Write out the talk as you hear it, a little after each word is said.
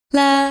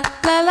La,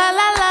 la, la,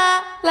 la,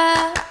 la,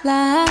 la,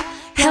 la.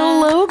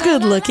 Hello,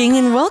 good looking,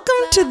 and welcome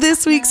to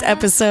this week's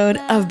episode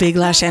of Big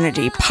Lash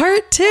Energy,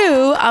 part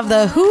 2 of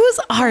the Who's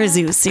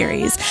Arzo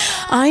series.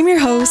 I'm your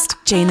host,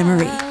 Jana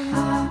Marie.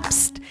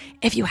 Psst,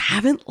 if you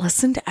haven't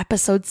listened to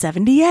episode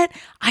 70 yet,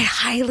 I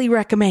highly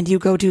recommend you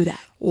go do that.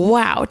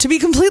 Wow, to be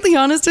completely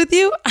honest with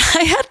you,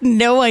 I had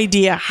no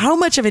idea how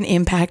much of an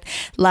impact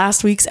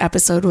last week's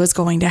episode was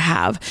going to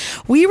have.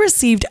 We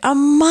received a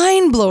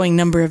mind-blowing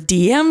number of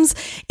DMs,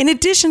 in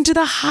addition to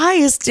the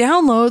highest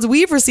downloads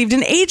we've received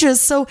in ages,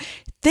 so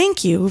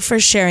thank you for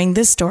sharing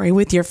this story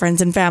with your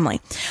friends and family.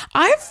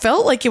 I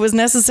felt like it was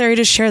necessary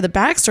to share the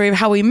backstory of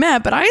how we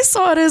met, but I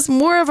saw it as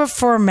more of a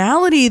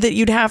formality that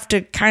you'd have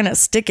to kind of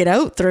stick it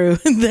out through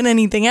than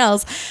anything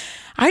else.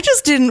 I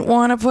just didn't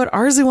want to put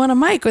Arzo on a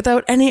mic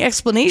without any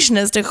explanation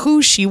as to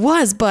who she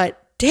was,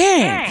 but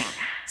dang,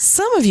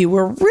 some of you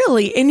were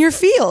really in your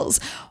feels.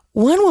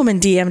 One woman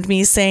DM'd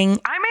me saying,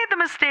 I made the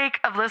mistake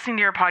of listening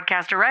to your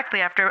podcast directly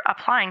after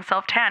applying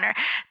self-tanner.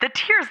 The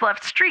tears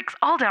left streaks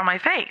all down my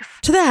face.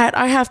 To that,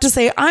 I have to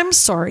say, I'm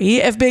sorry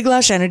if Big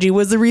Lash Energy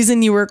was the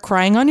reason you were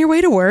crying on your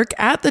way to work,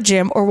 at the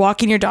gym, or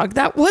walking your dog.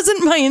 That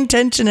wasn't my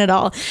intention at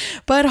all.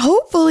 But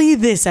hopefully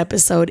this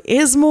episode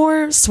is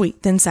more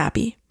sweet than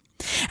sappy.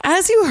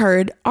 As you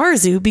heard,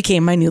 Arzo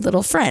became my new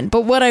little friend,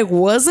 but what I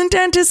wasn't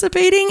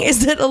anticipating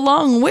is that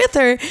along with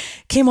her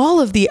came all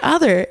of the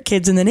other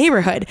kids in the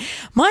neighborhood.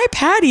 My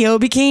patio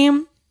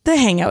became the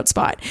hangout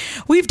spot.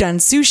 We've done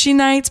sushi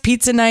nights,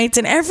 pizza nights,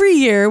 and every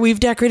year we've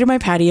decorated my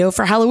patio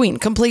for Halloween,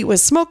 complete with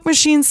smoke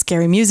machines,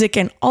 scary music,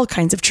 and all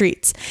kinds of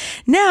treats.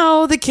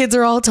 Now the kids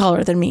are all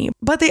taller than me,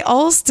 but they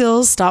all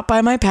still stop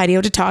by my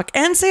patio to talk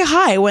and say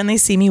hi when they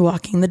see me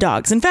walking the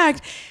dogs. In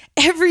fact,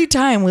 every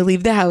time we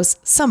leave the house,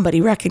 somebody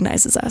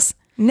recognizes us.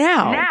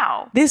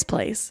 Now, this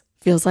place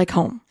feels like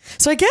home.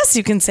 So I guess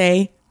you can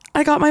say,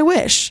 I got my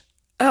wish.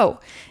 Oh,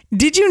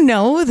 did you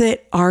know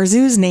that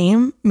Arzo's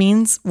name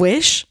means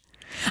wish?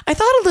 I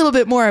thought a little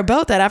bit more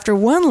about that after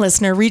one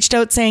listener reached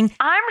out saying,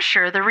 I'm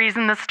sure the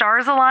reason the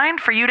stars aligned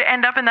for you to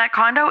end up in that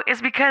condo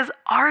is because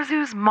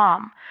Arzo's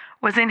mom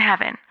was in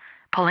heaven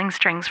pulling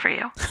strings for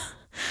you.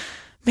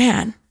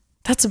 Man,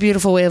 that's a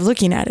beautiful way of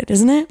looking at it,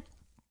 isn't it?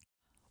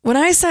 When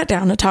I sat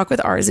down to talk with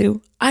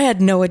Arzo, I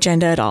had no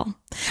agenda at all.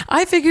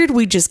 I figured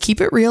we'd just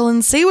keep it real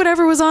and say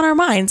whatever was on our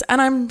minds,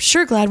 and I'm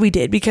sure glad we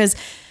did because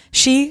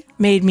she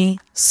made me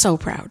so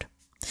proud.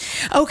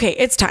 Okay,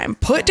 it's time.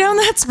 Put down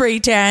that spray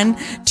tan,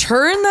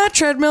 turn that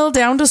treadmill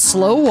down to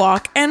slow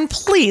walk, and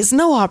please,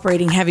 no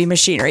operating heavy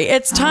machinery.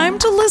 It's time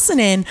to listen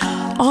in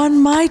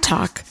on my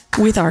talk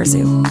with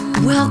Arzo.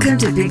 Welcome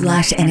to Big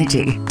Lash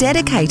Energy,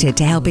 dedicated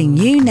to helping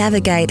you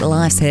navigate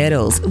life's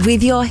hurdles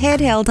with your head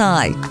held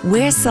high.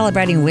 We're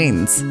celebrating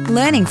wins,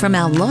 learning from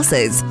our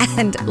losses,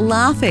 and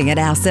laughing at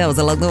ourselves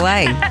along the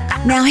way.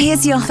 Now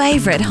here's your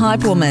favourite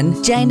hype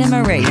woman, Jana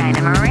Marie.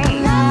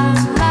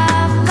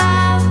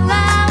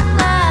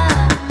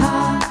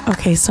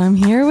 Okay, so I'm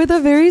here with a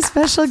very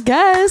special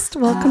guest.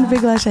 Welcome to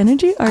Big Lash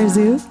Energy,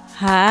 Arzo.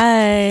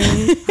 Hi.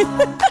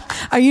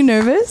 Are you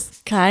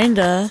nervous?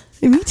 Kinda.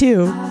 Me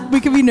too.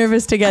 We could be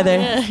nervous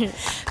together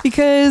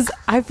because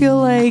I feel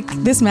like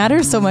this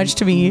matters so much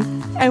to me.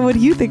 And what do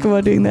you think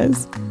about doing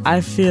this?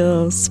 I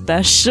feel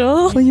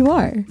special. Well, you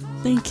are.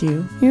 Thank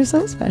you. You're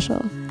so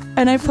special.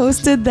 And I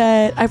posted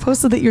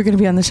that you're going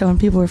to be on the show and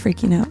people were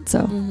freaking out. So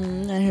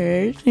I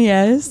heard.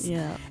 Yes.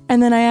 Yeah.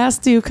 And then I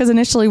asked you, because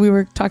initially we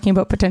were talking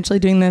about potentially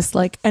doing this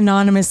like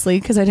anonymously,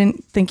 because I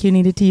didn't think you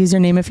needed to use your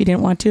name if you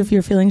didn't want to, if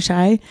you're feeling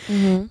shy.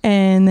 Mm-hmm.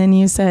 And then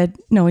you said,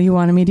 no, you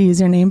wanted me to use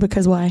your name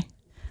because why?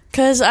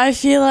 Because I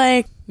feel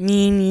like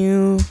me and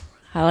you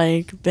have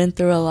like been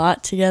through a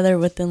lot together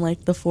within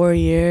like the 4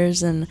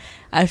 years. And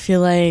I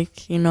feel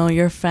like, you know,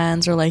 your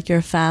fans are like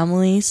your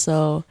family.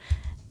 So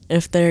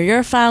if they're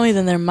your family,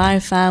 then they're my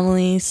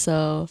family.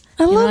 So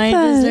I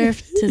deserve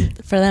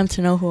for them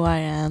to know who I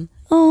am.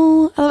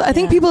 Oh, I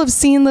think people have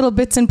seen little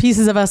bits and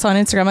pieces of us on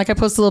Instagram. Like I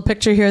post a little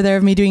picture here or there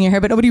of me doing your hair,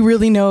 but nobody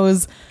really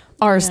knows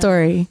our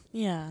story.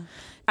 Yeah.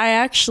 I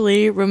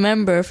actually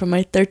remember from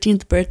my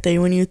 13th birthday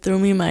when you threw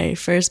me my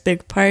first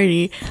big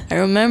party. I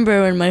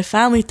remember when my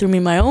family threw me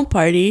my own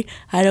party,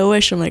 I had a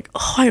wish. I'm like,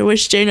 oh, I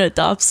wish Jana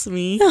adopts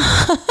me.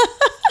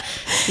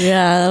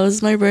 Yeah, that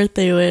was my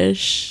birthday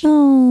wish.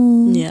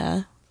 Oh.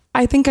 Yeah.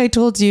 I think I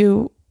told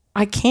you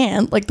I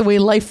can't. Like the way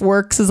life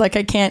works is like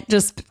I can't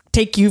just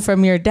take you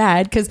from your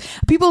dad, because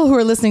people who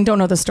are listening don't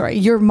know the story.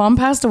 Your mom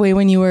passed away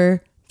when you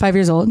were 5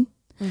 years old.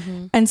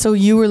 Mm-hmm. And so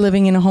you were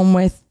living in a home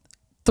with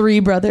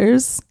 3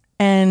 brothers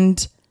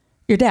and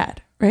your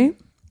dad, right?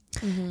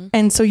 Mm-hmm.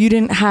 And so you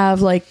didn't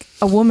have like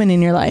a woman in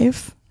your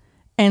life.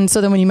 And so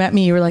then when you met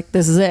me, you were like,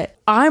 this is it.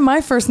 My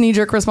first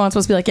knee-jerk response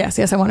was to be like,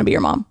 yes, I want to be your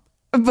mom.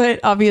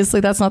 But obviously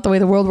that's not the way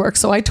the world works.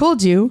 So I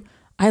told you,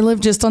 I live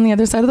just on the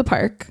other side of the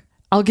park.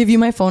 I'll give you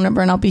my phone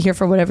number and I'll be here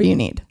for whatever you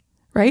need.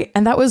 Right?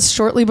 And that was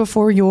shortly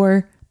before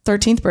your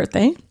 13th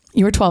birthday.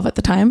 You were 12 at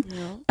the time.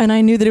 Yeah. And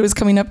I knew that it was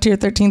coming up to your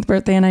 13th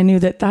birthday. And I knew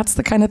that that's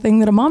the kind of thing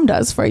that a mom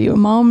does for you. A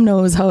mom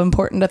knows how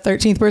important a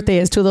 13th birthday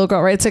is to a little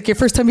girl, right? It's like your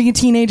first time being a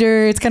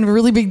teenager. It's kind of a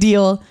really big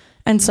deal.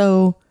 And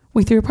so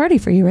we threw a party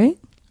for you, right?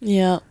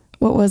 Yeah.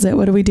 What was it?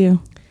 What did we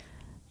do?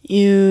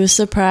 You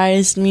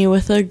surprised me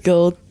with a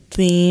gold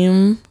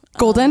theme.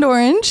 Gold and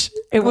orange.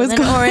 It was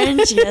Gold and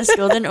orange. Yes,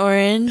 gold and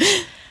orange.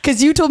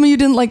 Because you told me you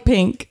didn't like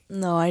pink.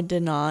 No, I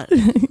did not.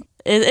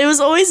 It's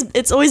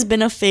always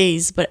been a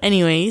phase, but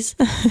anyways,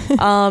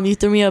 you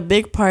threw me a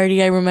big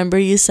party. I remember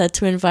you said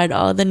to invite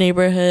all the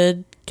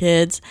neighborhood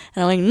kids,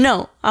 and I'm like,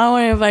 no, I don't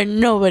want to invite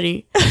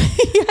nobody.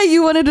 Yeah,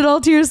 you wanted it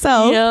all to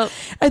yourself. Yep.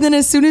 And then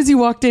as soon as you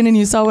walked in and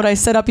you saw what I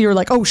set up, you were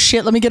like, oh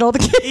shit, let me get all the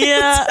kids.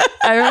 Yeah,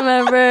 I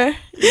remember.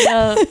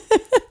 Yeah,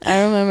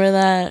 I remember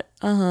that.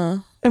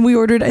 And we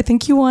ordered, I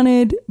think you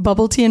wanted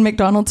bubble tea and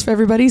McDonald's for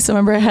everybody. So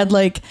remember I had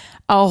like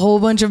a whole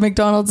bunch of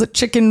McDonald's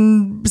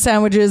chicken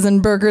sandwiches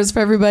and burgers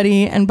for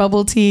everybody and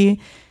bubble tea.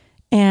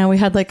 And we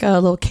had like a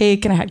little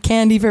cake and I had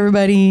candy for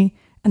everybody.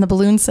 And the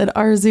balloon said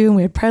Arzo and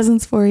we had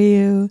presents for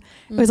you.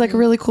 It was like a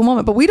really cool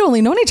moment. But we'd only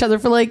known each other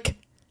for like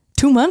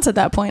 2 months at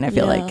that point, I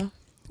feel like.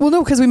 Well,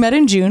 no, because we met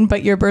in June,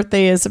 but your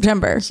birthday is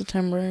September.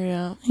 September,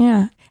 yeah.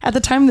 Yeah. At the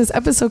time this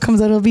episode comes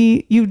out, it'll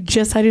be you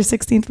just had your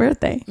 16th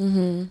birthday.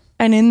 Mm-hmm.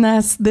 And in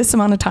this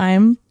amount of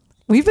time,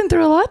 we've been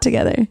through a lot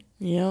together.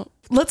 Yep.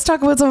 Let's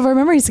talk about some of our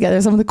memories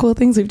together, some of the cool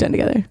things we've done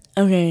together.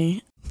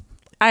 Okay.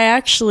 I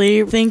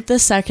actually think the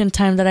second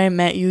time that I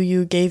met you,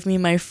 you gave me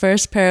my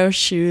first pair of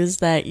shoes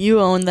that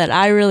you owned that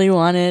I really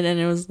wanted, and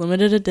it was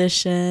limited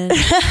edition.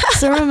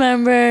 So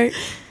remember,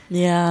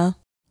 yeah.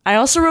 I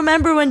also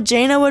remember when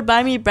Jaina would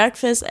buy me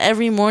breakfast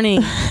every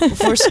morning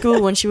before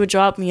school when she would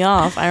drop me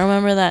off. I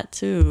remember that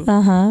too.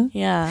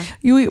 Yeah.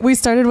 We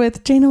started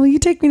with, Jaina, will you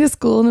take me to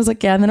school? And I was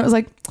like, yeah. And then it was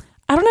like,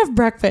 I don't have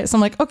breakfast. I'm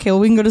like, okay, well,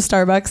 we can go to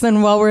Starbucks.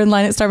 Then while we're in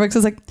line at Starbucks, I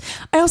was like,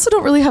 I also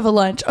don't really have a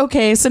lunch.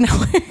 Okay, so now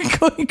we're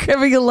going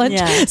grabbing a lunch.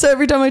 Yeah. So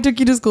every time I took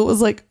you to school, it was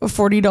like a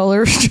 $40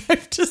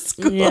 drive to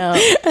school. Yeah.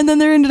 And then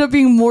there ended up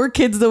being more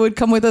kids that would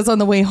come with us on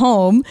the way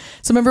home.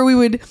 So remember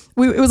it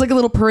was like a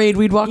little parade.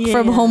 We'd walk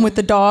from home with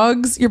the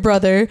dogs, your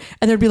brother,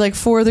 and there'd be like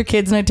 4 other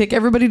kids, and I'd take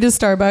everybody to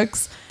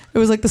Starbucks. It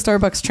was like the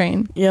Starbucks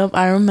train. Yep,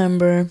 I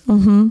remember.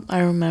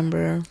 I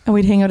remember. And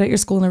we'd hang out at your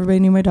school and everybody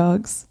knew my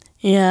dogs.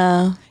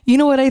 Yeah. You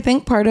know what I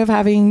think part of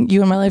having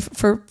you in my life,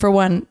 for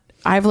one,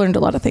 I've learned a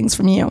lot of things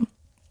from you,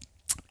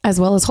 as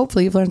well as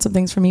hopefully you've learned some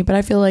things from me. But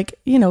I feel like,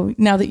 you know,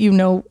 now that you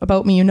know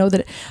about me, you know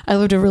that I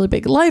lived a really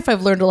big life.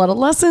 I've learned a lot of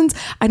lessons.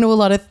 I know a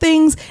lot of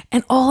things.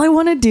 And all I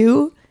want to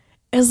do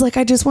is like,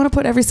 I just want to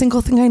put every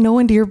single thing I know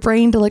into your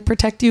brain to like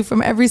protect you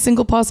from every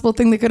single possible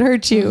thing that could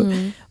hurt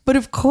you. But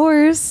of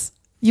course,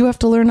 you have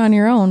to learn on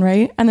your own,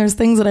 right? And there's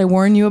things that I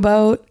warn you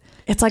about.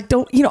 It's like,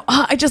 don't, you know,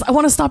 I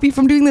want to stop you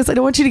from doing this. I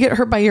don't want you to get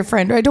hurt by your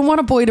friend, or I don't want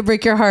a boy to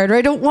break your heart, or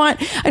I don't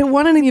want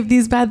any of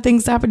these bad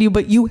things to happen to you,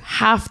 but you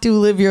have to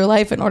live your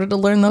life in order to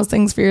learn those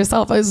things for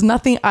yourself. There's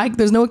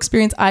no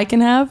experience I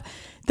can have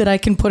that I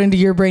can put into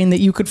your brain that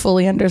you could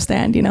fully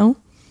understand, you know?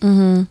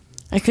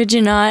 I kid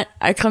you not,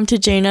 I come to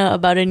Jaina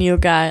about a new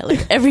guy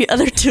like every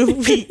other 2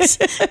 weeks.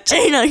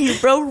 Jaina, he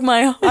broke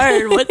my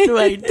heart. What do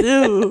I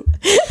do?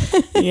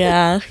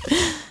 Yeah.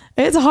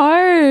 It's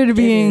hard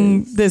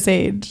being this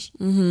age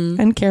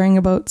and caring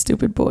about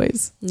stupid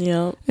boys.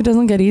 Yeah. It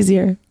doesn't get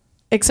easier.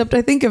 Except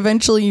I think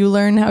eventually you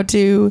learn how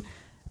to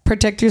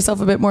protect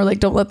yourself a bit more. Like,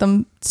 don't let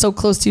them so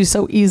close to you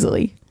so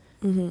easily.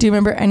 Do you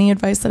remember any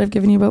advice that I've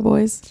given you about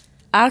boys?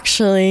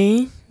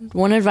 Actually,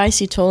 one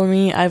advice you told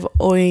me, I've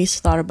always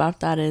thought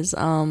about that is,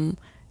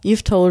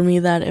 you've told me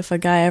that if a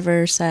guy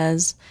ever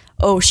says,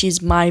 oh,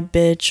 she's my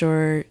bitch,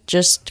 or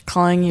just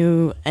calling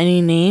you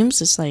any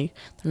names, it's like,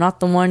 they're not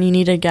the one. You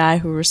need a guy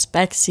who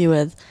respects you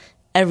with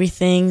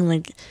everything.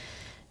 Like,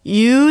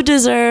 you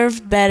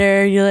deserve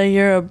better.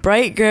 You're a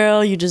bright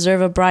girl. You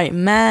deserve a bright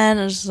man.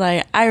 It's just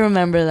like, I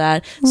remember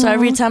that. Aww. So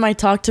every time I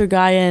talk to a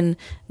guy and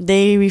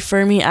they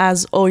refer me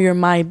as, oh, you're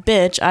my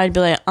bitch, I'd be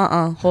like,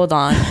 hold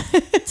on.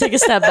 Take a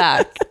step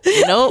back.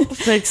 Nope,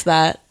 fix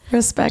that.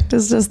 Respect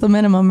is just the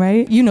minimum,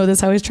 right? You know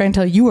this. I always try and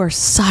tell you are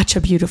such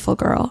a beautiful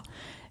girl.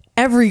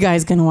 Every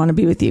guy's going to want to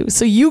be with you.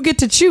 So you get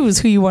to choose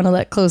who you want to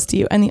let close to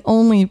you. And the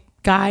only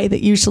guy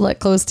that you should let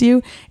close to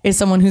you is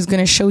someone who's going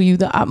to show you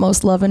the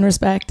utmost love and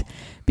respect,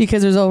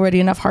 because there's already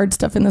enough hard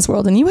stuff in this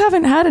world. And you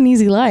haven't had an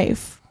easy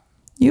life.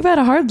 You've had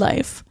a hard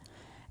life.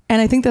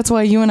 And I think that's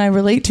why you and I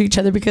relate to each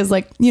other, because,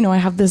 like, you know, I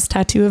have this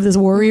tattoo of this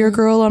warrior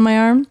girl on my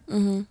arm.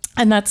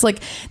 And that's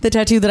like the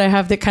tattoo that I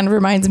have that kind of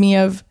reminds me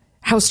of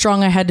how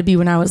strong I had to be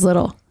when I was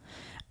little.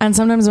 And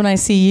sometimes when I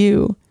see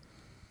you,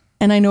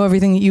 and I know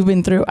everything that you've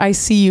been through, I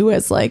see you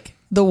as like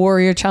the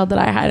warrior child that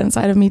I had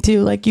inside of me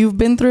too. Like, you've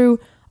been through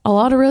a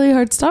lot of really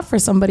hard stuff for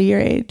somebody your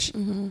age,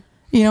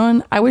 you know,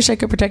 and I wish I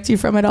could protect you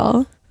from it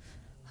all.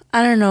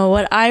 I don't know.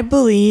 What I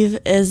believe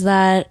is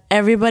that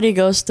everybody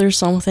goes through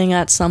something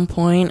at some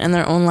point in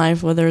their own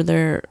life, whether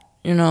they're,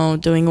 you know,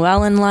 doing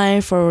well in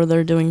life or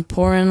they're doing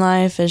poor in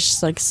life. It's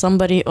just like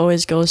somebody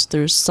always goes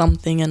through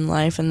something in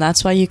life. And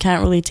that's why you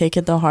can't really take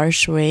it the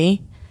harsh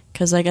way.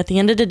 Because like at the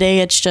end of the day,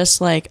 it's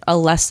just like a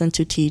lesson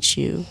to teach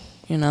you,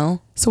 you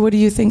know? So what do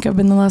you think have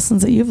been the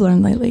lessons that you've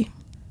learned lately?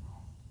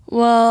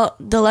 Well,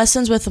 the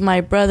lessons with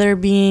my brother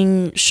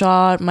being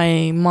shot,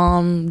 my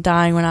mom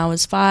dying when I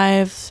was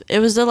 5, it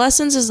was the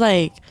lessons is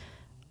like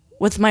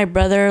with my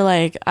brother,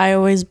 like I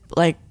always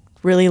like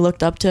really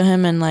looked up to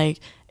him, and like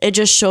it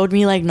just showed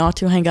me like not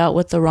to hang out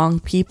with the wrong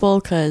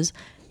people, because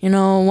you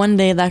know, one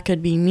day that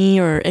could be me,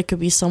 or it could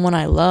be someone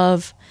I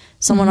love,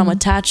 someone I'm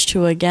attached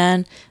to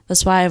again.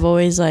 That's why I've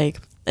always like,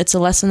 it's a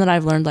lesson that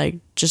I've learned, like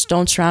just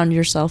don't surround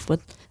yourself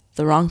with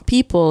the wrong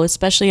people,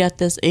 especially at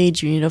this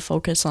age. You need to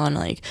focus on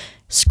like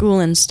school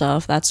and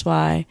stuff. That's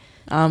why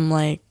I'm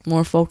like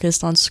more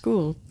focused on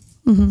school,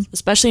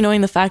 especially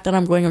knowing the fact that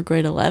I'm going to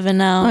grade 11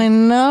 now. I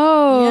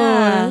know.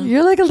 Yeah.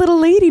 You're like a little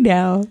lady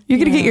now. You're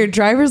going to get your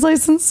driver's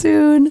license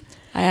soon.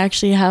 I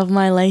actually have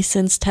my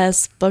license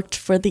test booked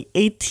for the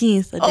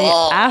 18th, the day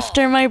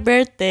after my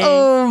birthday.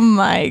 Oh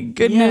my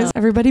goodness. Yeah.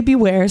 Everybody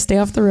beware. Stay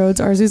off the roads.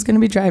 Arzu's going to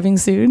be driving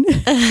soon.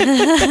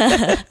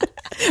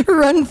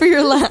 Run for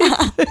your life.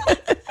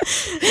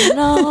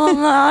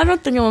 No, I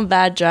don't think I'm a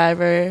bad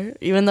driver,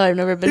 even though I've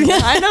never been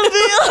behind a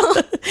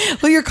wheel.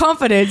 Well, you're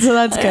confident, so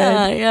that's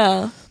good.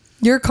 Yeah.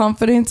 Your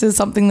confidence is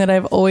something that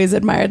I've always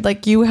admired.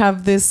 Like you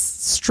have you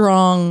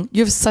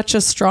have such a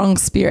strong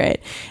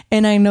spirit.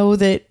 And I know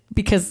that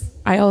because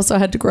I also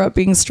had to grow up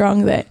being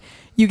strong, that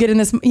you get in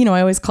this, you know,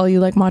 I always call you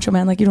like macho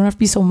man. Like you don't have to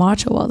be so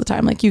macho all the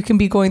time. Like you can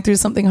be going through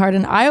something hard.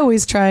 And I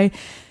always try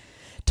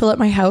to let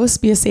my house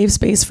be a safe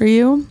space for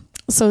you,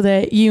 so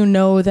that you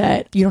know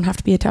that you don't have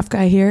to be a tough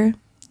guy here,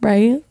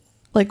 right?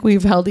 Like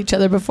we've held each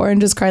other before and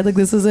just cried like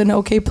this is an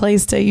okay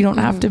place to, you don't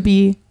have to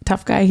be a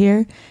tough guy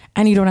here,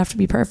 and you don't have to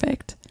be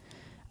perfect.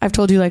 I've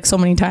told you like so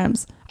many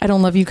times, I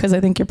don't love you because I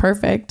think you're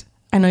perfect.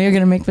 I know you're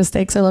going to make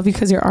mistakes. I love you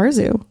because you're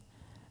Arzu,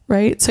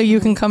 right? So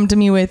you can come to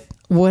me with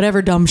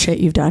whatever dumb shit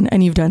you've done,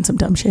 and you've done some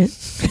dumb shit.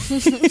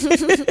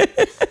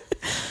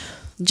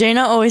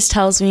 Jaina always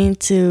tells me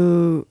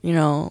to, you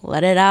know,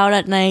 let it out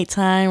at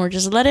nighttime, or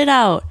just let it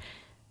out,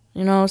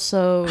 you know,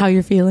 so. How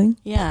you're feeling?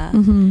 Yeah.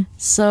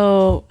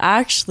 So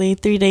actually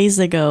 3 days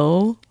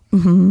ago,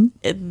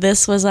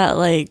 this was at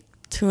like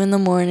 2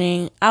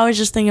 a.m. I was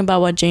just thinking about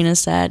what Jaina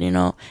said, you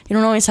know, you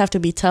don't always have to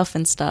be tough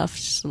and stuff,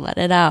 just let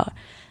it out.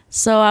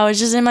 So I was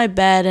just in my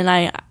bed, and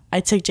I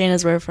took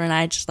Jaina's word for it, and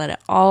I just let it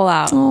all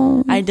out.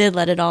 Oh. I did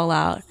let it all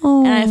out.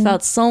 Oh. And I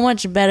felt so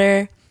much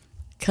better,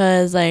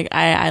 because like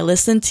I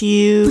listened to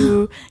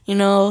you, you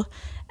know,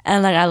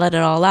 and like I let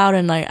it all out,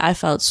 and like I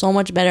felt so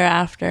much better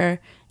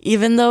after.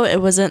 Even though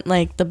it wasn't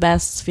like the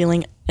best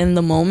feeling in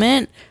the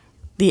moment,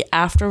 the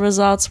after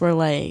results were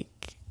like,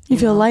 You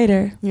feel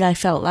lighter. yeah, I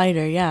felt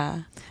lighter.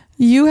 Yeah.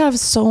 You have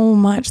so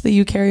much that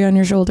you carry on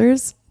your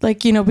shoulders.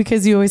 Like, you know,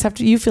 because you always have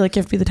to, you feel like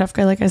you have to be the tough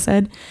guy, like I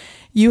said.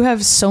 You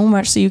have so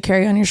much that you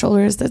carry on your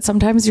shoulders that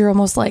sometimes you're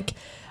almost like,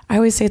 I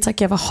always say it's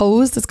like you have a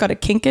hose that's got a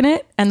kink in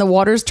it, and the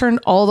water's turned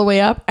all the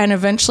way up. And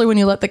eventually when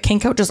you let the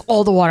kink out, just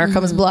all the water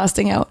comes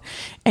blasting out.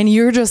 And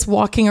you're just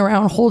walking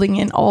around holding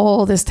in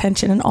all this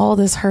tension and all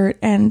this hurt.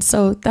 And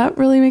so that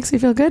really makes me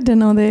feel good to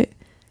know that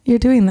you're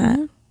doing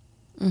that.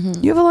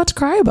 You have a lot to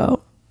cry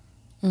about.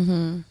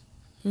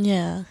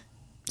 Yeah.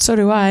 So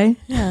do I.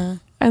 Yeah.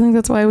 I think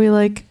that's why we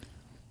like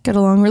get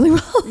along really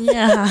well.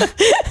 Yeah.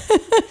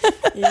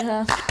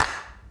 Yeah.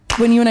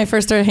 When you and I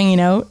first started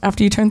hanging out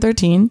after you turned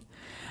 13,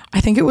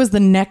 I think it was the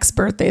next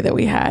birthday that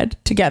we had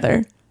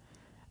together.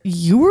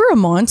 You were a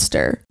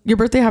monster. Your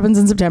birthday happens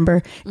in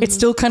September. It's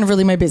still kind of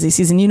really my busy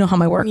season. You know how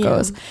my work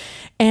goes.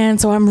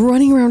 And so I'm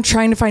running around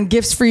trying to find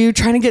gifts for you,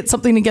 trying to get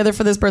something together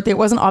for this birthday. It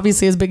wasn't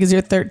obviously as big as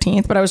your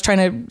 13th, but I was trying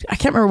to, I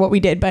can't remember what we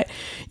did, but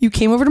you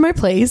came over to my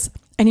place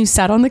and you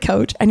sat on the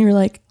couch and you were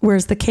like,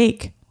 where's the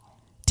cake?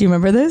 Do you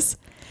remember this?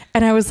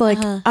 And I was like,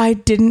 I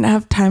didn't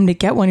have time to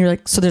get one. You're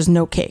like, so there's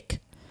no cake.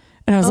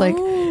 And I was like,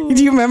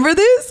 do you remember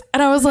this?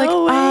 And I was like,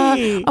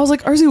 I was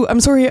like, Arzu, I'm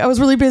sorry. I was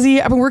really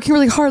busy. I've been working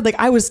really hard. Like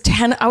I was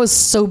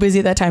so busy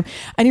at that time.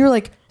 And you were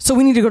like, so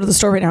we need to go to the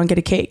store right now and get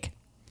a cake.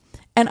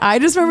 And I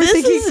just remember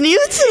thinking, this is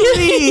new to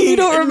me. You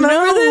don't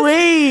remember this? No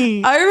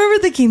way. I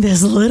remember thinking,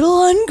 this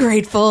little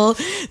ungrateful,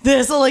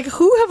 this like,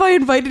 who have I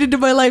invited into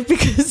my life?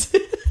 Because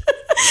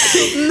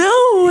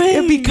no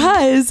way.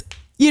 Because,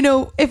 you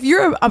know, if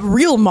you're a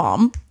real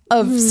mom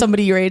of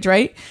somebody your age,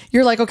 right?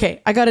 You're like,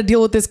 okay, I got to deal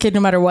with this kid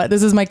no matter what.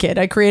 This is my kid.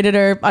 I created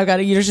her. I got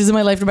to, you know, she's in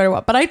my life no matter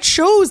what. But I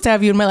chose to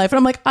have you in my life. And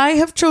I'm like, I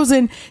have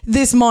chosen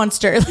this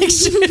monster. Like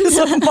she is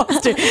a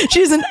monster.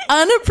 She's an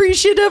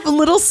unappreciative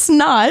little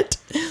snot.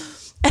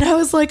 And I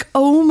was like,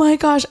 oh my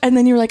gosh. And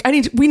then you were like,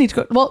 we need to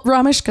go. Well,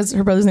 Ramesh, because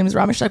her brother's name is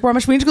Ramesh. Like,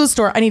 Ramesh, we need to go to the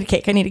store. I need a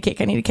cake. I need a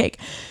cake. I need a cake.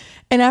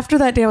 And after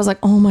that day, I was like,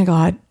 oh my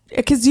God.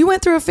 Because you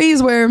went through a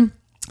phase where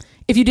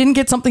if you didn't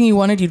get something you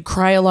wanted, you'd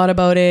cry a lot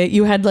about it.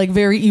 You had like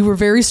you were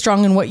very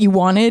strong in what you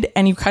wanted,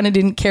 and you kind of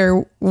didn't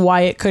care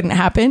why it couldn't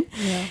happen.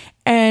 Yeah.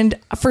 And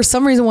for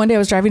some reason, one day I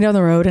was driving down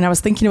the road and I was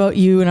thinking about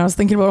you, and I was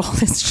thinking about all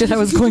this shit I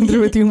was going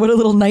through with you and what a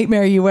little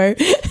nightmare you were.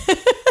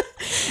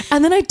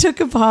 And then I took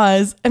a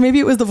pause, and maybe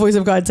it was the voice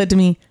of God said to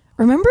me,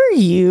 remember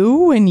you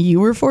when you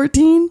were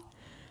 14?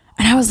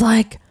 And I was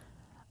like,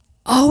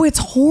 Oh, it's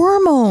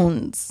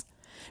hormones.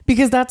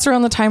 Because that's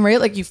around the time,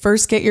 right? Like you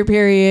first get your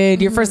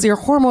period, your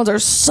hormones are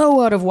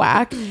so out of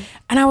whack.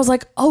 And I was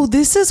like, oh,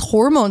 this is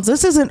hormones.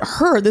 This isn't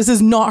her. This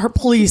is not her.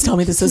 Please tell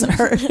me this isn't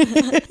her.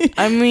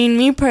 I mean,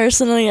 me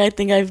personally, I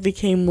think I've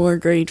became more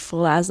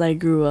grateful as I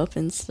grew up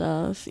and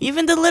stuff.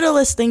 Even the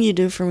littlest thing you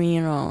do for me,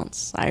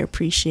 I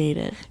appreciate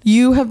it.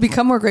 You have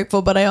become more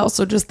grateful, but I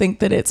also just think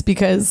that it's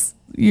because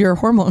your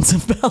hormones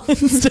have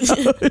balanced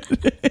out.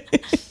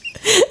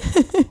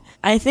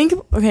 I think,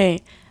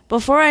 okay,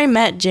 before I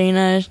met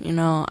Jaina,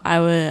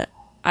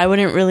 I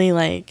wouldn't really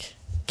like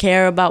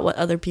care about what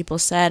other people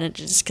said, and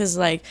just because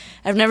like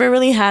I've never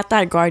really had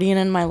that guardian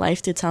in my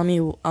life to tell me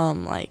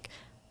like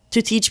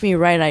to teach me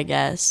right, I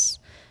guess.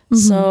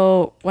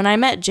 So when I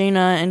met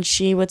Jaina and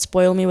she would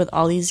spoil me with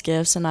all these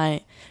gifts, and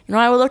I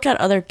would look at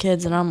other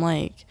kids and I'm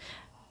like,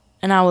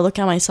 and I would look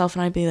at myself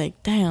and I'd be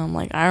like, damn,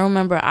 like I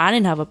remember I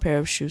didn't have a pair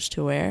of shoes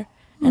to wear,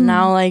 and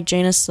now like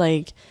Jaina's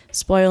like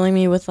spoiling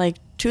me with like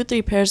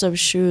 2-3 pairs of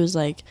shoes,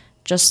 like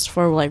just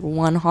for like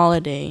one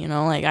holiday,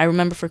 like I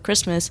remember for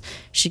Christmas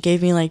she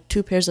gave me like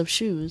 2 pairs of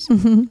shoes.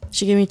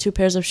 She gave me 2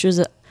 pairs of shoes,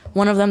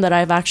 one of them that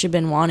I've actually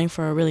been wanting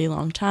for a really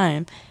long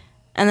time.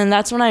 And then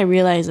that's when I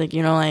realized like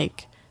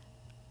like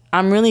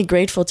I'm really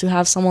grateful to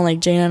have someone like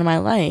Jaina in my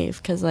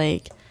life, because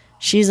like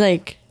she's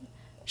like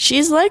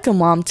a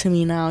mom to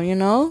me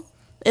now.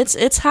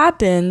 It's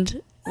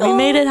happened. We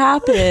made it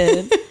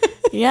happen.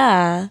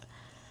 Yeah.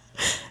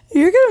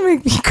 You're gonna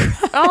make me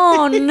cry.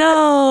 Oh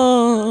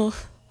no.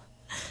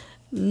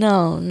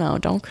 No,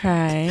 don't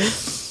cry.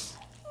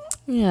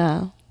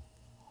 Yeah.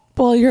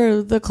 Well,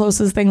 you're the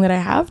closest thing that I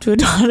have to a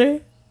daughter.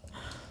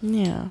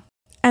 Yeah.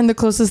 And the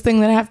closest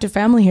thing that I have to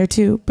family here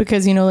too,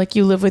 because like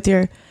you live with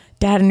your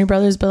dad and your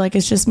brothers, but like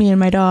it's just me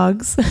and my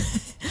dogs.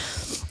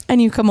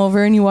 And you come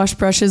over and you wash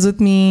brushes with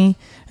me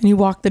and you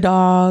walk the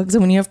dogs,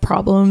 and when you have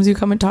problems you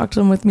come and talk to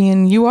them with me,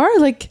 and you are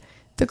like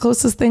the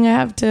closest thing I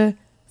have to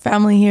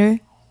family here.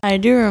 I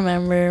do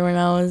remember when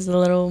I was a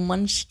little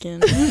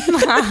munchkin.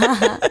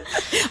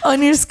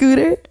 On your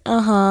scooter?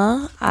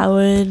 I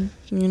would,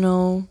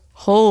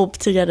 hope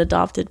to get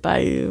adopted by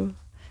you.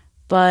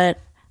 But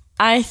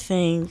I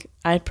think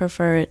I'd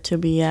prefer it to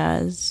be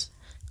as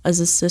a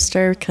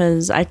sister,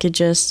 because I could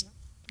just,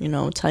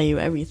 tell you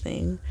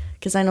everything.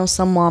 Because I know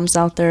some moms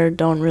out there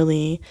don't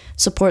really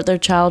support their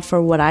child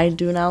for what I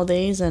do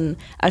nowadays. And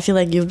I feel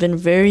like you've been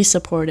very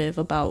supportive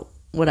about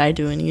what I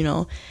do, and,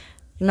 you're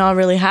not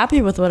really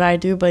happy with what I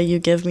do, but you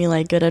give me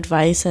like good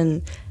advice,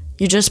 and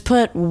you just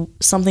put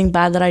something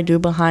bad that I do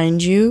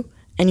behind you,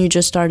 and you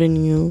just start a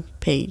new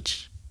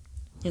page.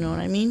 You know what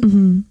I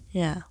mean?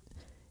 Yeah.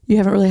 You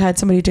haven't really had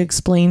somebody to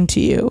explain to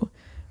you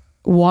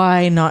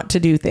why not to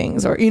do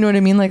things, or you know what I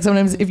mean? Like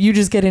sometimes if you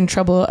just get in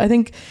trouble, I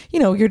think,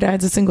 your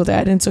dad's a single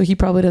dad, and so he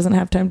probably doesn't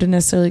have time to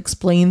necessarily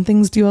explain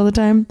things to you all the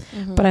time,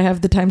 but I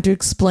have the time to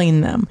explain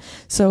them.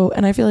 So,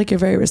 and I feel like you're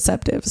very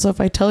receptive. So if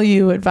I tell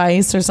you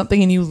advice or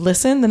something and you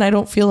listen, then I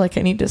don't feel like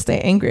I need to stay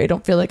angry. I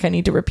don't feel like I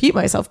need to repeat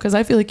myself, because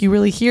I feel like you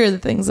really hear the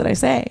things that I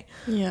say.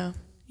 Yeah.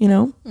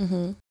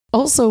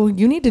 Also,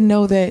 you need to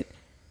know that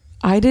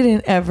I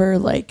didn't ever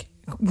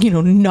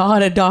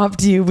not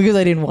adopt you because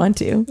I didn't want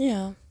to.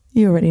 Yeah.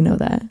 You already know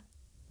that.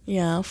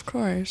 Yeah, of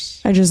course.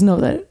 I just know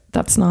that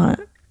that's not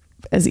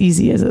as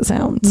easy as it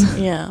sounds.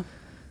 Yeah.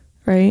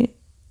 Right?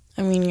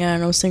 I mean, yeah,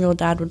 no single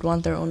dad would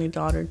want their only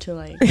daughter to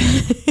like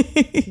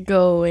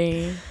go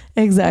away.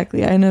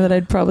 Exactly. I know that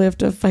I'd probably have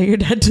to fight your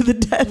dad to the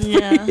death.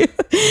 Yeah. For you.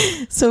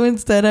 So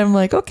instead I'm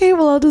like, okay,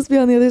 well, I'll just be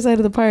on the other side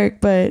of the park,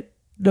 but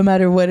no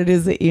matter what it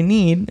is that you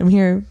need, I'm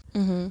here.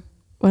 When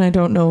I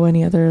don't know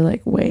any other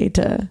way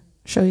to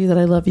show you that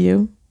I love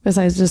you,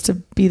 besides just to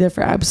be there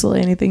for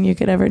absolutely anything you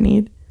could ever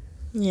need.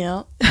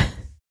 Yeah.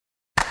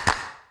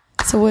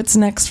 So what's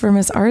next for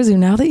Miss Arzo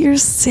now that you're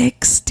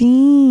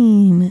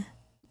 16?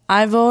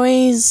 I've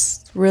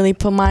always really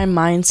put my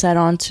mindset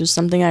onto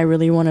something I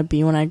really want to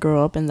be when I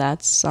grow up, and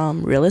that's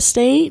real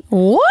estate.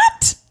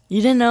 What?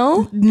 You didn't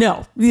know?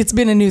 No, it's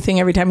been a new thing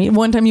every time.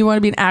 One time you want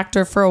to be an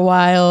actor for a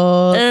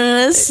while.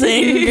 A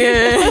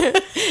singer.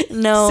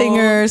 No.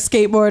 Singer,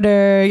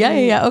 skateboarder.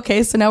 Yeah.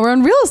 Okay, so now we're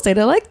on real estate.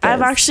 I like this.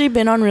 I've actually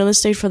been on real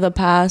estate for the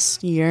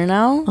past year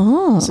now.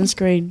 Oh. Since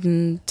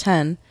grade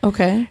 10.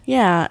 Okay.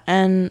 Yeah,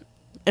 and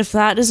if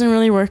that doesn't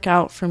really work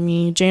out for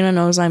me, Jaina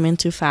knows I'm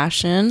into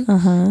fashion.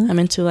 I'm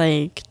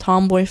into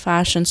tomboy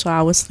fashion, so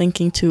I was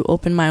thinking to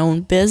open my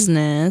own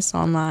business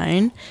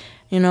online.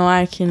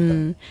 I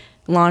can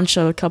launch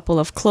a couple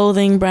of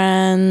clothing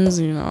brands,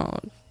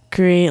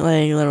 create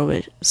a little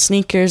bit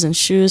sneakers and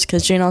shoes,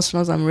 because Jane also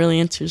knows I'm really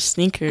into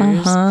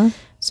sneakers.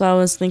 So I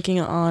was thinking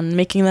on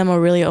making them a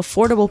really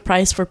affordable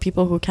price for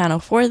people who can't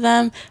afford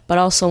them, but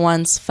also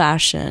wants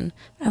fashion.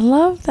 I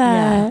love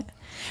that. Yeah.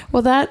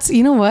 Well, that's,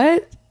 you know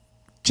what?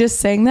 Just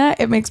saying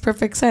that, it makes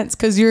perfect sense,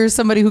 because you're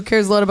somebody who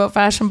cares a lot about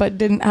fashion but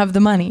didn't have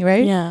the money,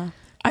 right? Yeah.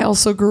 I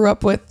also grew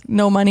up with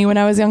no money when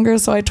I was younger,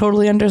 so I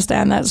totally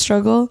understand that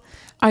struggle.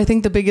 I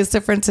think the biggest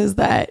difference is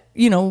that,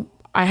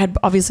 I had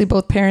obviously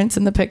both parents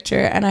in the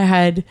picture, and I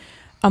had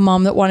a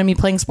mom that wanted me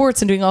playing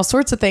sports and doing all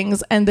sorts of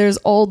things. And there's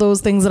all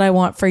those things that I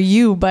want for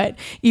you. But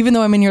even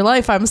though I'm in your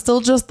life, I'm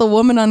still just the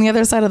woman on the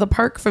other side of the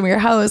park from your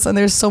house. And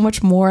there's so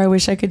much more I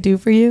wish I could do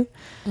for you.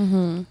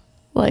 Mm-hmm.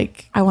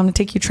 Like, I want to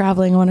take you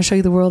traveling. I want to show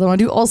you the world. I want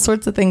to do all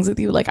sorts of things with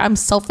you. Like, I'm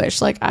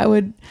selfish. Like,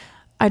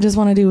 I just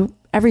want to do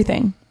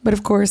everything. But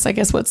of course, I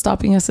guess what's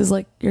stopping us is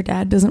like your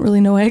dad doesn't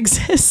really know I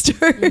exist.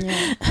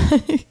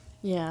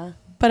 Yeah.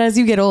 But as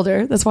you get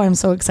older, that's why I'm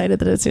so excited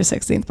that it's your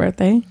 16th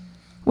birthday.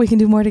 We can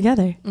do more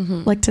together.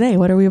 Mm-hmm. Like today,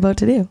 what are we about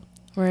to do?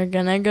 We're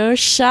gonna go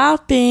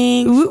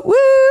shopping. Woo woo.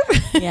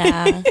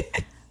 Yeah.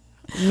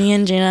 Me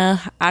and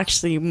Jana, I've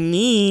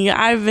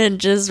been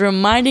just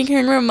reminding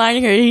her.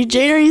 Hey,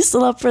 Jana, are you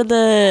still up for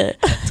the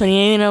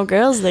 28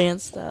 Girls Day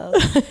and stuff?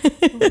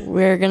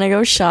 We're going to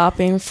go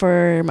shopping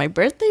for my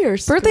birthday or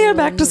school. Birthday and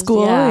back to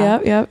school.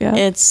 Yeah.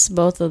 It's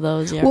both of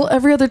those, yeah. Well,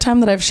 every other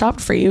time that I've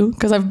shopped for you,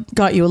 because I've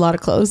got you a lot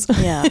of clothes.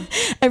 Yeah.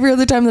 Every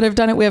other time that I've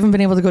done it, we haven't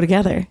been able to go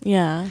together.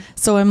 Yeah.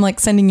 So I'm like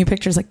sending you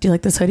pictures like, do you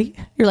like this hoodie?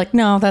 You're like,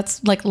 no,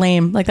 that's like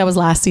lame. Like that was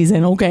last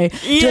season. Okay.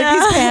 Do you like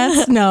these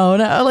pants? No.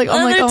 Like,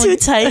 I'm like, they're too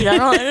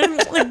tight.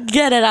 Like,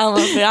 get it out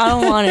of it. I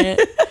don't want it.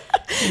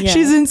 Yeah.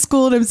 She's in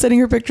school and I'm sending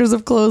her pictures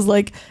of clothes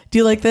like, do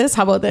you like this?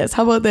 How about this?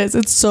 How about this?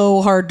 It's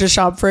so hard to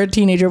shop for a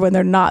teenager when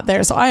they're not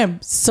there. So I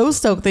am so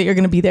stoked that you're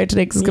going to be there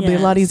today because it's going to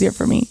be a lot easier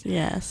for me.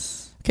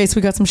 Yes. Okay, so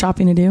we got some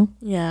shopping to do.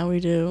 Yeah, we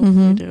do.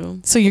 Mm-hmm. We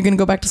do. So you're going to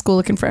go back to school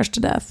looking fresh to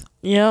death.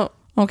 Yep.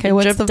 Okay,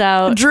 what's dripped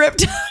out.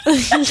 Dripped.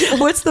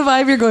 What's the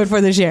vibe you're going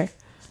for this year?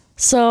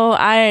 So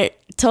I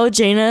told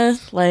Jana,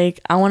 like,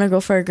 I want to go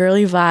for a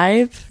girly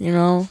vibe, you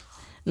know.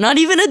 Not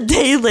even a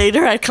day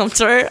later, I come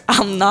to her.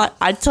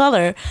 I tell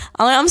her,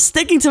 I'm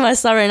sticking to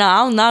myself right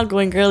now. I'm not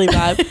going girly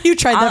vibe. You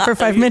tried that for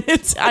 5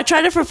 minutes. I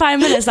tried it for 5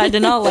 minutes. I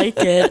did not like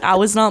it. I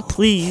was not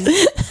pleased.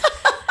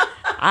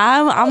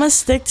 I'm going to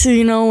stick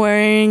to,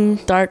 wearing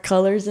dark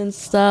colors and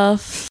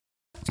stuff.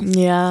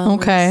 Yeah.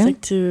 Okay.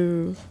 Stick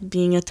to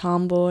being a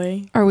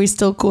tomboy. Are we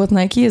still cool with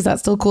Nike? Is that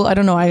still cool? I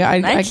don't know.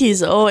 Nike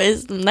is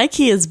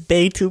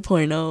Bay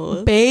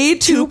 2.0. Bay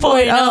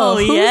 2.0.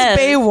 Who's yes.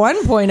 Bay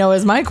 1.0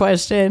 is my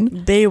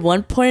question. Bay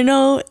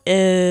 1.0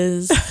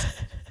 is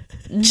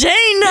Jana.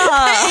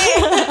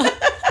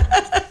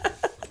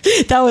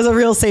 That was a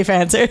real safe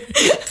answer.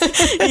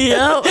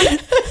 Yep.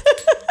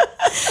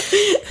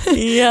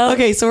 Yep.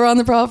 Okay, so we're on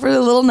the prowl for the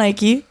little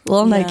Nike.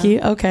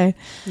 Nike. Okay.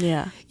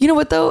 Yeah. You know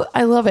what though?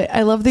 I love it.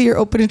 I love that you're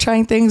open to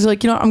trying things. You're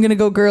like, I'm going to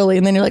go girly.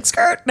 And then you're like,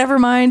 skirt, never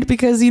mind.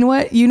 Because you know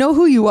what? You know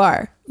who you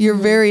are.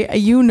 You're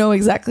you know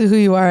exactly who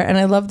you are. And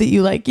I love that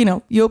you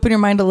you open your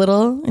mind a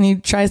little and you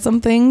try some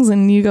things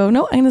and you go,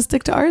 no, I'm going to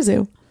stick to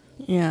Arzo.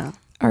 Yeah.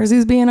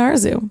 Arzo's being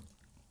Arzo.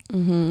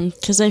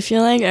 Because I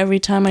feel like every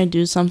time I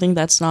do something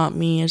that's not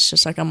me, it's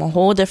just like I'm a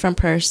whole different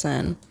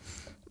person.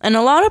 And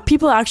a lot of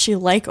people actually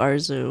like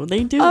Arzo.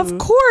 They do. Of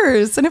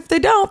course. And if they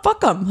don't,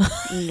 fuck them.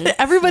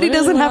 Everybody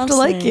doesn't have to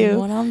like you.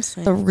 What I'm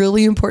saying. The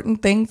really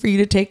important thing for you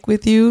to take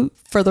with you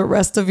for the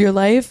rest of your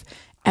life,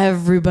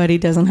 everybody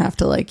doesn't have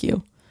to like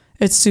you.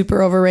 It's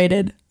super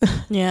overrated.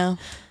 Yeah.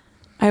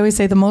 I always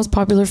say the most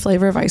popular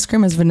flavor of ice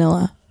cream is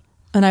vanilla.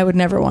 And I would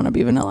never want to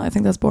be vanilla. I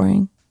think that's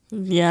boring.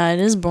 Yeah, it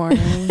is boring.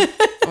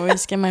 I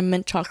always get my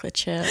mint chocolate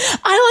chip. I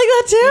like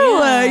that too.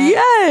 Yeah.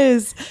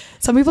 Yes.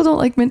 Some people don't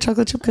like mint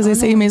chocolate chip because they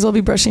say you may as well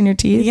be brushing your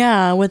teeth.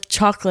 Yeah, with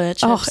chocolate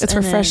chips. Oh, it's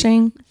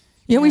refreshing.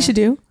 You know what we should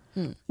do?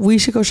 We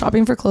should go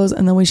shopping for clothes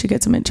and then we should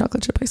get some mint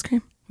chocolate chip ice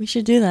cream. We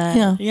should do that.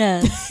 Yeah.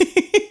 Yes.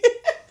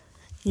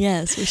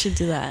 Yes, we should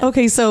do that.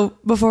 Okay, so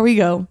before we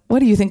go, what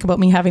do you think about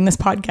me having this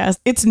podcast?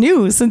 It's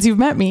new since you've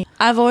met me.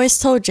 I've always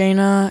told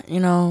Jana, you're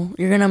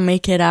going to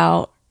make it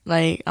out.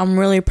 Like, I'm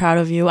really proud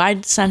of you. I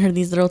sent her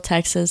these little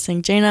texts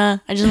saying,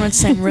 Jana, I just want to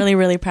say I'm really,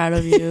 really proud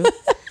of you.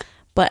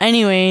 But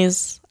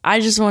anyways, I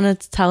just wanted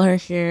to tell her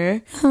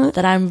here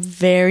that I'm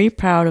very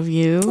proud of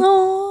you.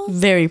 Aww.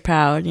 Very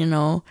proud,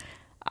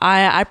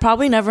 I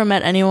probably never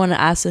met anyone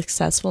as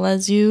successful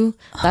as you.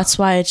 That's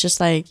why it's just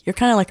like, you're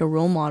kind of like a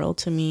role model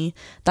to me.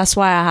 That's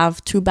why I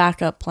have 2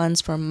 backup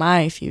plans for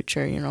my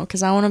future,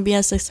 because I want to be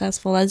as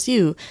successful as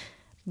you.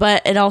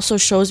 But it also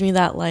shows me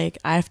that, like,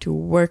 I have to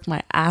work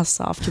my ass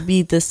off to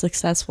be this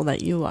successful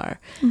that you are.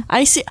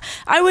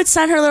 I would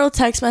send her little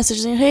text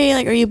messages saying, hey,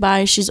 like, are you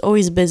by? She's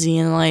always busy.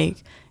 And,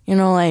 like,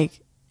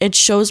 it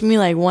shows me,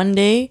 like, one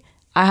day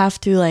I have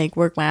to, like,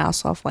 work my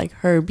ass off like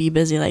her, be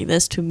busy like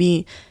this to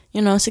be,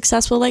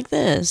 successful like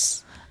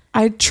this.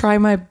 I try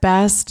my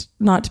best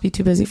not to be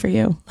too busy for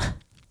you.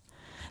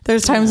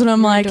 There's times when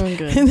I'm like,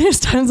 there's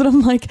times when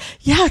I'm like,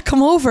 yeah,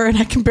 come over. And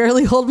I can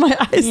barely hold my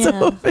eyes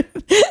open.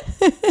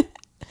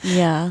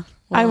 Yeah.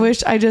 Well, I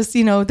wish I just,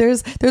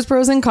 there's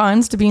pros and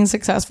cons to being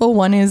successful.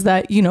 One is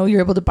that, you're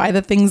able to buy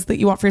the things that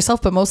you want for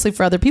yourself, but mostly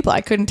for other people.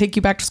 I couldn't take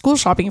you back to school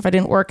shopping if I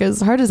didn't work as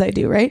hard as I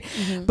do, right?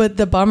 Mm-hmm. But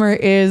the bummer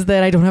is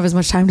that I don't have as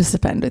much time to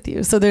spend with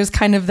you. So there's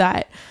kind of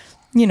that,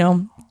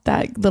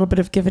 that little bit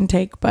of give and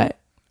take. But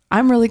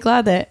I'm really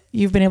glad that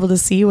you've been able to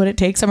see what it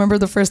takes. I remember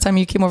the first time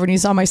you came over and you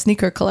saw my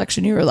sneaker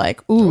collection, you were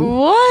like, ooh.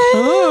 What?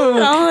 Ooh.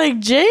 I'm like,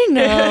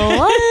 Jana,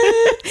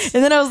 what?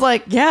 And then I was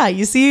like, yeah,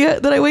 you see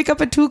that I wake up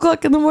at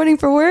 2:00 in the morning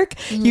for work?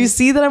 You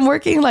see that I'm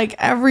working like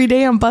every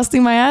day, I'm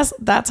busting my ass.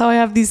 That's how I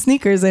have these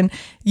sneakers. And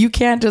you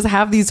can't just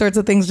have these sorts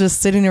of things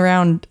just sitting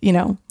around, you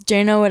know.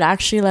 Jana would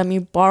actually let me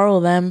borrow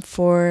them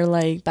for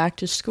like back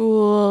to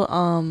school,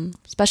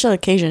 special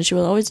occasions. She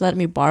would always let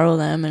me borrow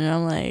them, and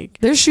I'm like,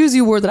 there's shoes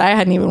you wore that I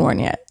hadn't even worn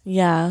yet.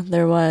 Yeah,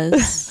 there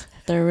was.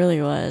 There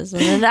really was.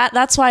 And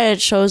that's why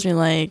it shows me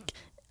like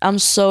I'm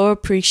so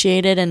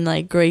appreciated and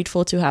like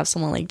grateful to have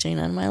someone like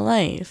Jana in my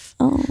life.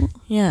 Oh.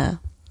 Yeah.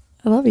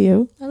 I love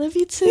you. I love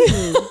you too.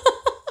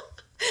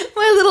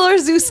 My little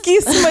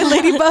Arzuskis, my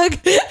ladybug.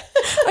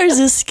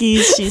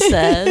 Arzuskis, she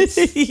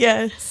says.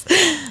 Yes.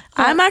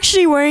 I'm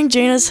actually wearing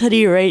Jana's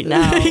hoodie right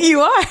now.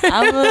 You are.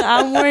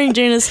 I'm wearing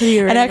Jana's hoodie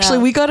right now. And actually,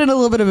 we got in a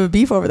little bit of a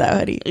beef over that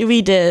hoodie.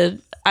 We did.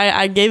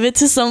 I gave it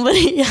to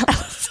somebody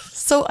else.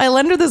 So I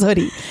lent her this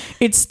hoodie.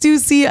 It's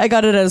Stussy. I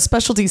got it at a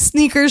specialty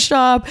sneaker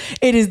shop.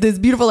 It is this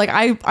beautiful, like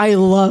I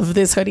love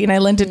this hoodie, and I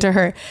lent it to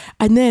her.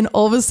 And then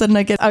all of a sudden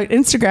I get an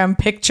Instagram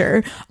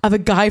picture of a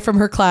guy from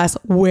her class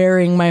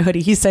wearing my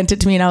hoodie. He sent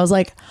it to me and I was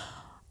like,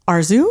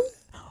 Arzu,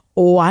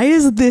 why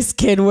is this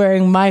kid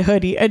wearing my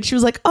hoodie? And she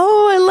was like,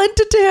 oh, I lent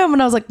it to him.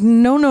 And I was like,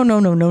 no.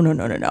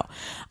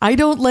 I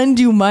don't lend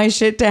you my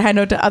shit to hand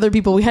out to other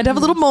people. We had to have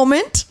a little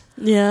moment.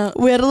 Yeah.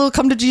 We had a little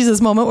come to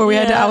Jesus moment where we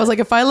had to, I was like,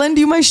 if I lend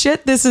you my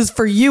shit, this is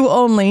for you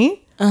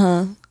only.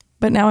 Uh-huh.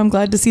 But now I'm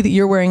glad to see that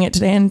you're wearing it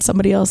today and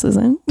somebody else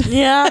isn't.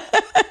 Yeah.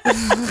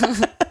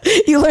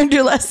 You learned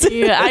your lesson.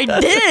 Yeah, I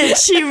did.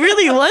 She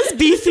really was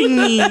beefing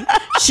me.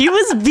 She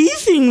was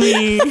beefing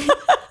me.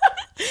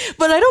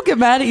 But I don't get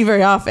mad at you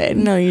very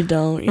often. No, you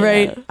don't. Yeah.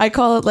 Right? I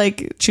call it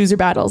like choose your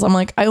battles. I'm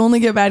like, I only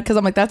get mad because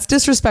I'm like, that's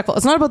disrespectful.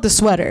 It's not about the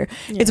sweater.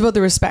 Yeah. It's about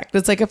the respect.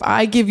 It's like if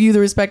I give you the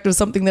respect of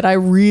something that I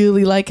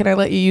really like and I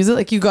let you use it,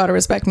 like you got to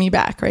respect me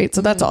back. Right?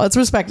 So that's all. It's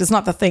respect. It's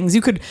not the things.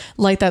 You could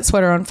light that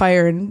sweater on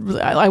fire and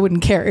I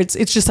wouldn't care. It's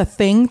just a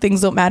thing. Things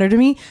don't matter to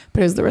me,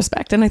 but it's the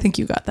respect. And I think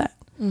you got that.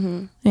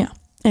 Mm-hmm. Yeah.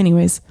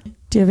 Anyways,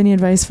 do you have any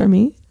advice for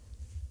me?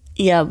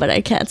 Yeah, but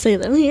I can't say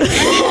them here.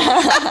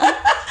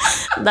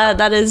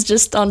 That is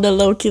just on the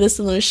low key, this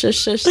on the shush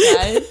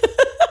side.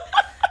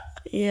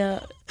 Yeah,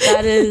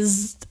 that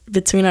is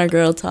between our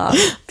girl talk.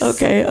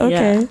 Okay.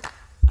 Yeah.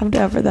 I'm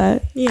down for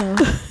that. Yeah.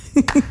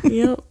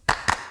 Yep.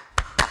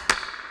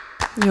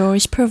 You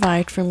always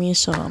provide for me,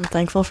 so I'm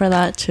thankful for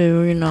that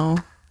too, you know.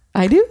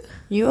 I do?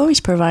 You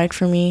always provide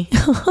for me.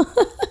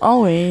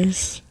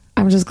 Always.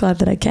 I'm just glad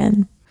that I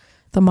can.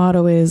 The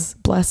motto is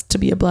blessed to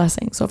be a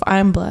blessing. So if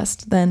I'm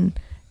blessed, then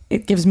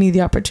it gives me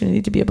the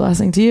opportunity to be a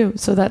blessing to you.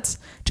 So that's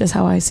just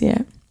how I see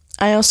it.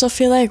 I also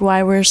feel like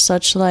why we're so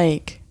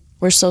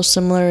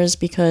similar is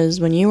because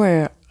when you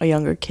were a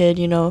younger kid,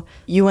 you know,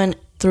 you went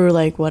through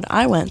like what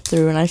I went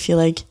through, and I feel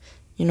like,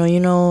 you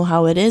know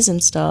how it is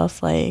and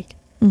stuff, like,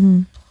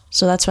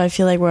 So that's why I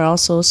feel like we're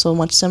also so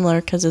much similar,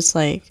 because it's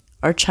like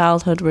our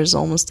childhood was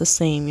almost the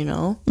same, you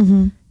know?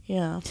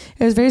 Yeah.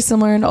 It was very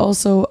similar. And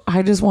also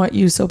I just want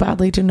you so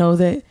badly to know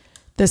that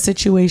the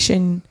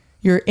situation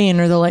you're in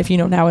or the life you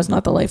know now is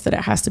not the life that it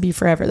has to be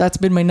forever. That's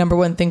been my number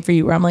one thing for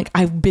you, where I'm like,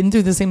 I've been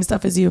through the same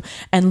stuff as you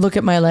and look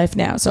at my life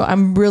now. So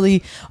I'm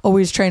really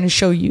always trying to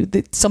show you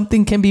that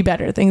something can be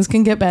better. Things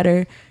can get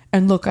better.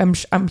 And look, I'm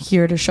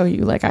here to show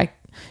you. Like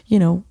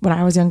when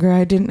I was younger,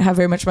 I didn't have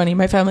very much money.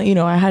 My family,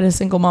 I had a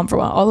single mom for a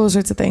while, all those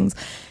sorts of things.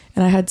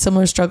 And I had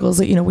similar struggles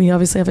that, we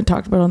obviously haven't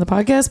talked about on the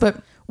podcast,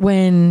 but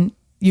when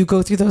you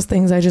go through those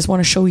things, I just want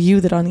to show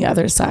you that on the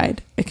other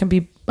side, it can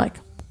be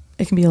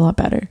a lot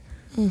better.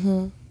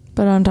 Mm-hmm.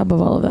 But on top of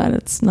all of that,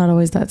 it's not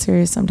always that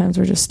serious. Sometimes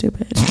we're just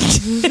stupid.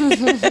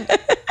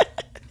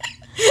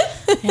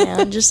 Yeah,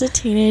 I'm just a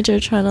teenager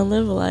trying to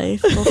live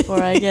life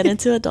before I get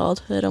into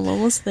adulthood. I'm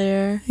almost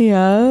there.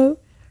 Yeah,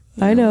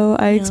 I know.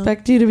 I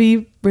expect you to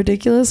be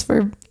ridiculous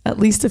for at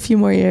least a few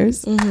more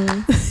years.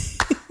 Mm-hmm.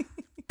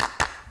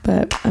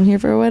 But I'm here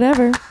for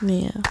whatever.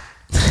 Yeah,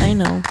 I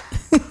know.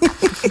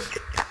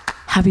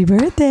 Happy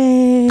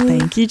birthday.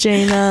 Thank you,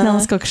 Jana. Now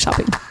let's go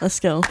shopping. Let's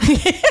go.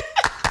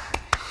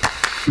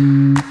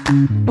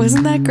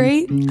 Wasn't that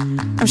great?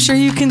 I'm sure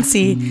you can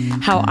see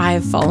how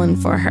I've fallen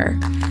for her.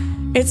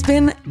 It's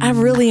been a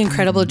really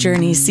incredible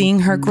journey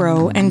seeing her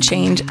grow and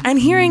change and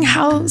hearing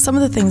how some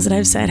of the things that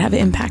I've said have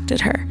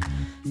impacted her.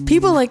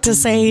 People like to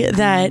say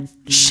that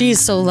she's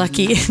so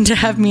lucky to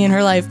have me in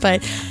her life,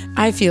 but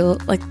I feel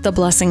like the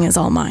blessing is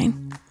all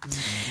mine.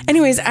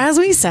 Anyways, as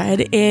we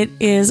said, it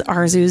is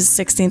Arzu's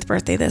 16th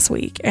birthday this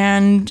week,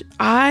 and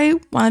I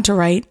wanted to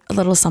write a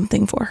little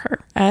something for her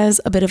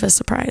as a bit of a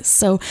surprise.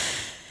 So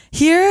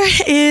here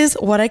is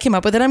what I came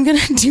up with, and I'm going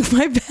to do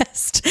my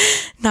best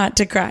not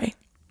to cry.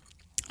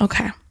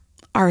 Okay,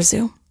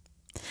 Arzu.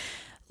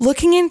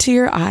 Looking into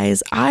your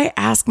eyes, I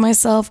ask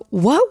myself,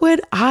 what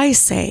would I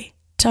say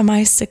to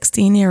my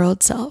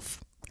 16-year-old self?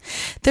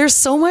 There's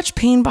so much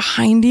pain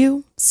behind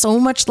you, so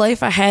much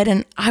life ahead,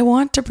 and I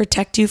want to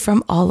protect you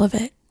from all of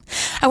it.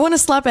 I want to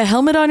slap a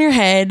helmet on your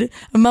head,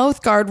 a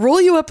mouth guard,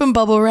 roll you up in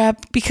bubble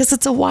wrap, because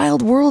it's a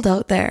wild world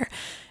out there.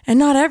 And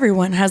not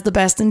everyone has the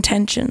best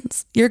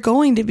intentions. You're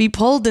going to be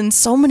pulled in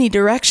so many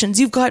directions.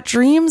 You've got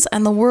dreams,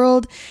 and the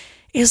world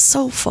is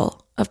so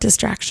full of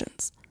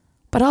distractions.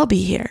 But I'll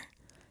be here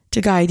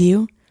to guide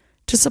you,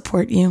 to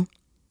support you,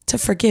 to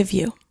forgive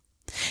you.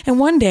 And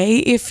one day,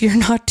 if you're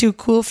not too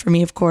cool for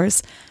me, of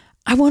course,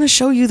 I want to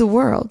show you the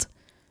world.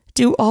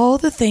 Do all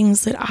the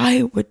things that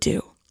I would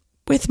do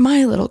with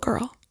my little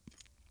girl.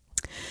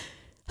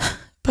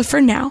 But for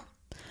now,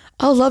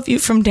 I'll love you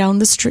from down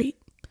the street.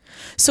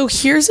 So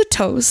here's a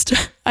toast.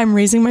 I'm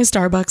raising my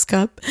Starbucks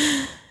cup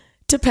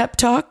to pep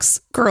talks,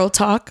 girl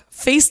talk,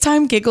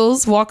 FaceTime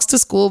giggles, walks to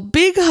school,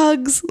 big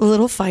hugs,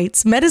 little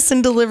fights,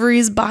 medicine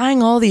deliveries,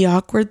 buying all the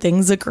awkward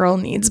things a girl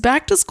needs,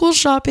 back to school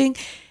shopping,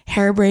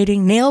 hair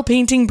braiding, nail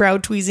painting, brow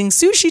tweezing,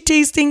 sushi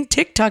tasting,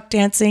 TikTok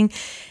dancing,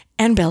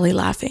 and belly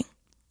laughing.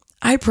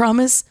 I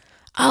promise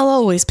I'll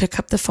always pick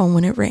up the phone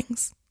when it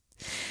rings.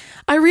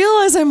 I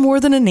realize I'm more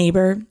than a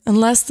neighbor and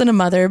less than a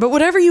mother, but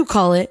whatever you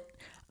call it,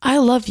 I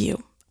love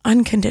you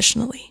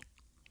unconditionally.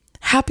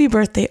 Happy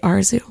birthday,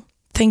 Arzo.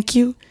 Thank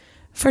you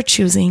for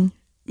choosing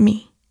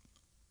me.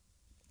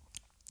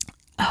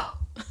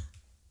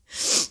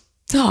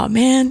 Oh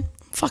man,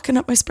 I'm fucking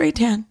up my spray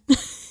tan.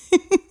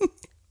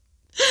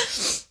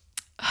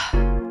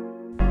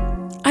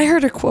 I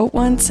heard a quote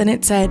once and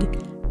it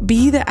said,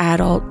 "Be the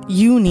adult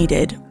you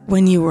needed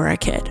when you were a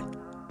kid."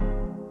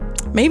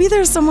 Maybe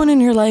there's someone in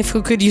your life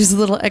who could use a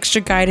little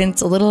extra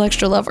guidance, a little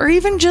extra love, or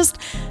even just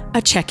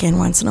a check-in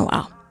once in a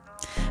while.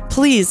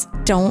 Please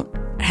don't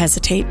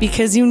hesitate,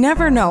 because you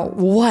never know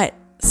what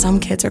some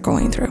kids are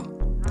going through.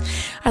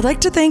 I'd like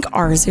to thank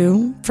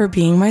Arzo for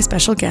being my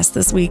special guest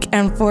this week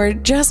and for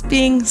just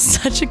being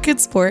such a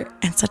good sport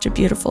and such a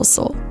beautiful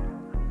soul.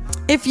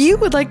 If you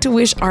would like to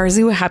wish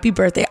Arzo a happy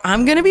birthday,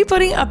 I'm going to be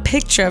putting a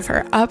picture of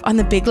her up on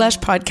the Big Lash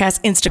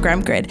Podcast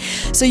Instagram grid.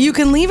 So you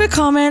can leave a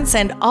comment,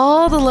 send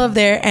all the love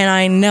there, and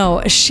I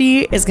know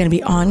she is going to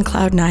be on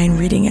cloud 9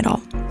 reading it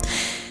all.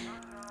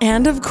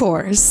 And of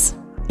course,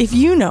 if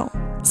you know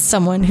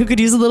someone who could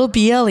use a little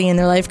BLE in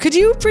their life, could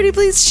you pretty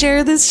please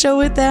share this show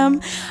with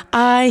them?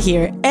 I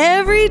hear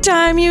every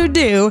time you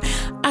do,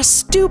 a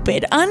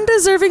stupid,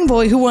 undeserving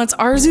boy who wants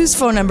Arzo's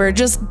phone number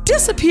just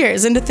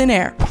disappears into thin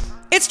air.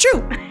 It's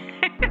true.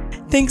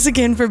 Thanks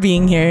again for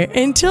being here.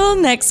 Until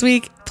next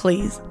week,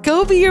 please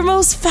go be your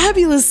most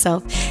fabulous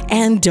self.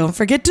 And don't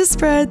forget to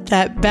spread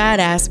that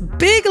badass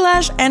Big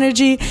Lash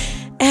energy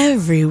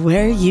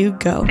everywhere you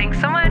go. Thanks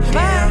so much.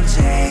 Damn,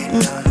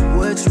 Jada,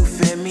 would you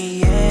fit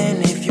me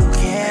in if you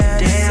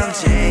can? Damn,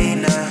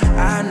 Jada,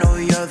 I know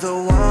you're the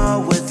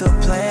one with a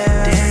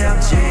plan. Damn,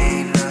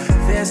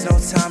 Jada, there's no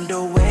time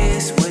to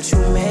waste. Would you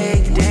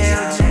make?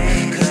 Damn,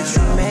 Jada, could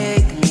you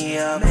make me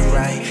up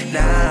right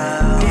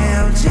now?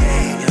 Damn,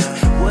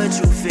 Jada, would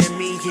you fit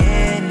me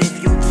in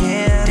if you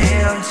can?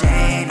 Damn,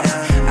 Jada,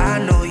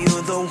 I know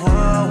you're the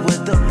one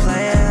with the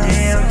plan.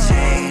 Damn,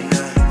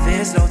 Jada,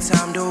 there's no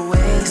time to waste.